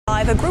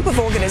a group of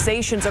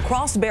organizations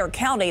across Bexar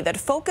County that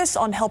focus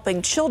on helping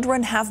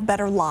children have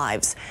better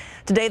lives.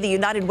 Today, the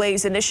United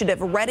Way's initiative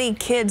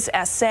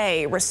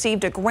ReadyKidSA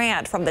received a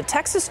grant from the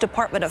Texas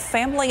Department of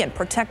Family and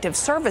Protective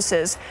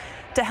Services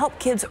to help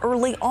kids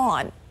early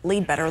on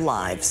lead better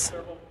lives.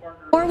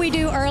 What we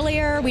do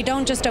earlier, we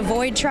don't just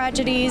avoid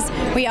tragedies,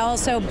 we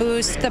also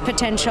boost the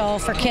potential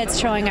for kids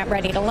showing up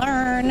ready to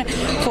learn,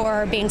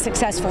 for being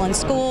successful in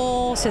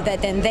school, so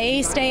that then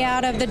they stay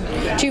out of the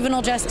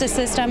juvenile justice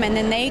system and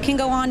then they can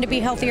go on to be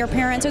healthier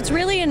parents. So it's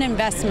really an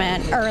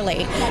investment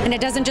early, and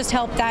it doesn't just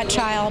help that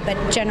child,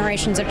 but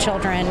generations of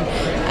children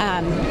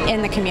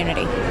in the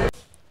community.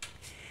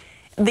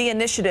 The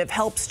initiative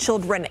helps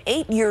children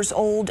 8 years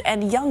old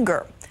and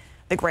younger.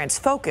 The grant's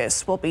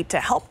focus will be to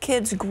help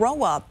kids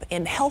grow up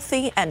in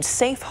healthy and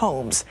safe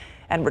homes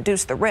and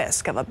reduce the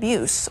risk of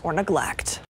abuse or neglect.